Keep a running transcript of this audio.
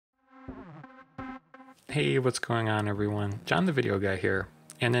Hey, what's going on everyone? John the Video Guy here,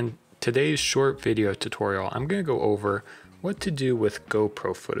 and in today's short video tutorial, I'm going to go over what to do with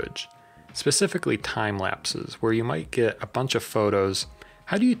GoPro footage, specifically time lapses, where you might get a bunch of photos.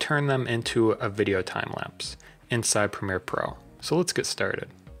 How do you turn them into a video time lapse inside Premiere Pro? So let's get started.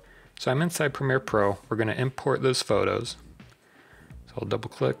 So I'm inside Premiere Pro. We're going to import those photos. So I'll double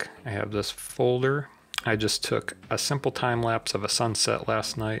click. I have this folder. I just took a simple time lapse of a sunset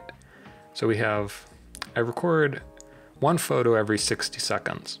last night. So I record one photo every 60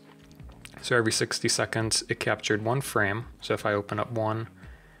 seconds. So every 60 seconds, it captured one frame. So if I open up one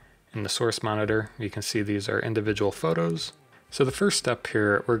in the source monitor, you can see these are individual photos. So the first step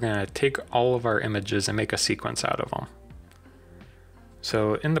here, we're going to take all of our images and make a sequence out of them.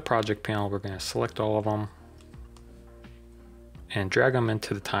 So in the project panel, we're going to select all of them and drag them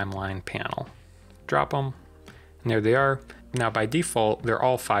into the timeline panel. Drop them, and there they are. Now by default, they're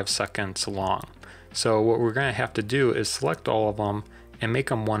all 5 seconds long. So what we're going to have to do is select all of them and make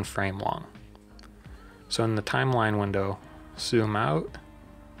them 1 frame long. So in the timeline window, zoom out,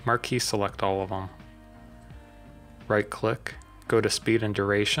 marquee select all of them, right click, go to speed and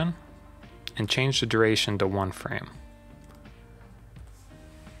duration, and change the duration to 1 frame.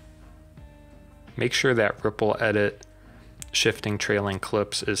 Make sure that ripple edit, shifting trailing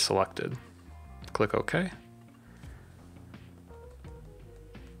clips is selected. Click OK.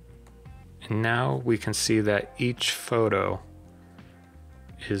 And now we can see that each photo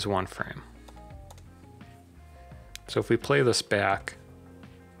is 1 frame. So if we play this back,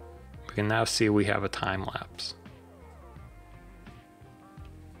 we can now see we have a time lapse.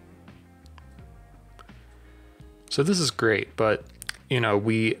 So this is great, but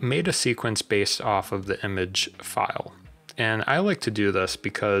we made a sequence based off of the image file. And I like to do this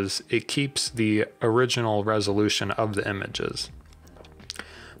because it keeps the original resolution of the images.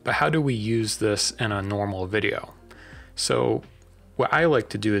 But how do we use this in a normal video? So what I like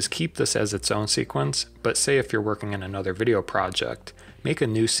to do is keep this as its own sequence, but say if you're working in another video project, make a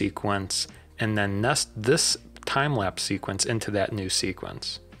new sequence and then nest this time-lapse sequence into that new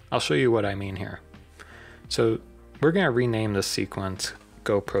sequence. I'll show you what I mean here. So we're going to rename this sequence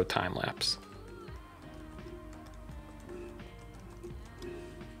GoPro Time-lapse.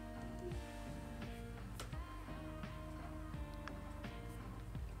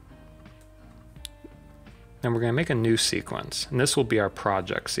 Then we're going to make a new sequence, and this will be our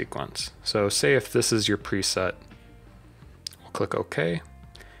project sequence. So say if this is your preset, we'll click OK.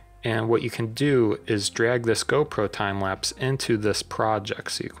 And what you can do is drag this GoPro time lapse into this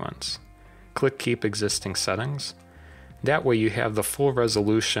project sequence. Click Keep Existing Settings. That way you have the full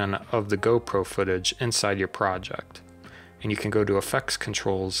resolution of the GoPro footage inside your project. And you can go to Effects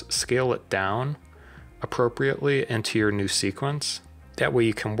Controls, scale it down appropriately into your new sequence. That way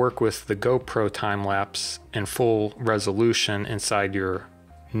you can work with the GoPro time-lapse in full resolution inside your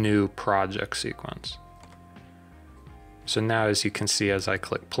new project sequence. So now as you can see, as I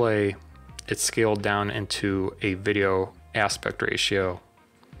click play, it's scaled down into a video aspect ratio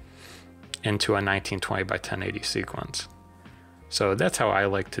into a 1920 by 1080 sequence. So that's how I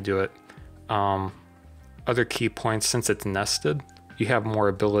like to do it. Other key points, since it's nested, you have more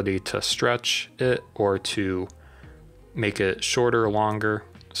ability to stretch it or to make it shorter or longer.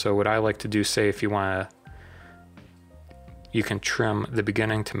 So what I like to do, say if you want to, you can trim the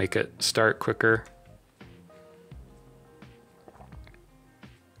beginning to make it start quicker.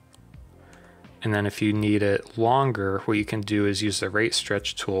 And then if you need it longer, what you can do is use the rate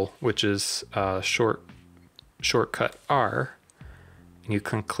stretch tool, which is shortcut R. And you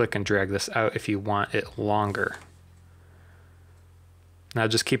can click and drag this out if you want it longer. Now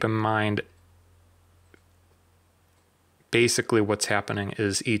just keep in mind, basically what's happening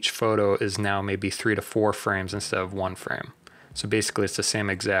is each photo is now maybe 3 to 4 frames instead of 1 frame. So basically it's the same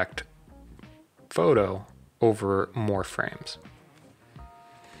exact photo over more frames.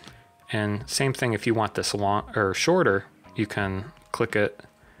 And same thing if you want this long or shorter, you can click it,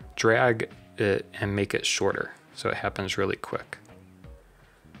 drag it, and make it shorter. So it happens really quick.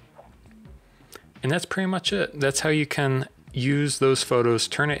 And that's pretty much it. That's how you can use those photos,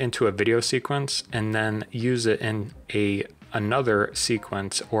 turn it into a video sequence, and then use it in another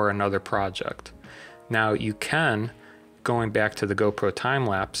sequence or another project. Now you can, going back to the GoPro time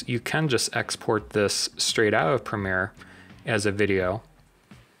lapse, you can just export this straight out of Premiere as a video.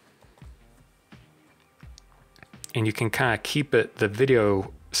 And you can kind of keep the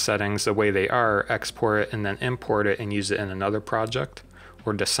video settings the way they are, export it and then import it and use it in another project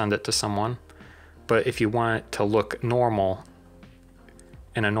or to send it to someone. But if you want it to look normal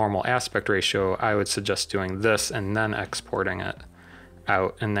in a normal aspect ratio, I would suggest doing this and then exporting it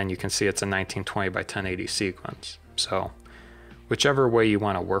out, and then you can see it's a 1920 by 1080 sequence. So whichever way you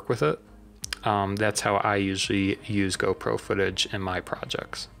want to work with it, that's how I usually use GoPro footage in my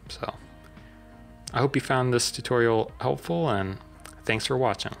projects. So I hope you found this tutorial helpful, and thanks for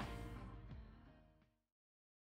watching.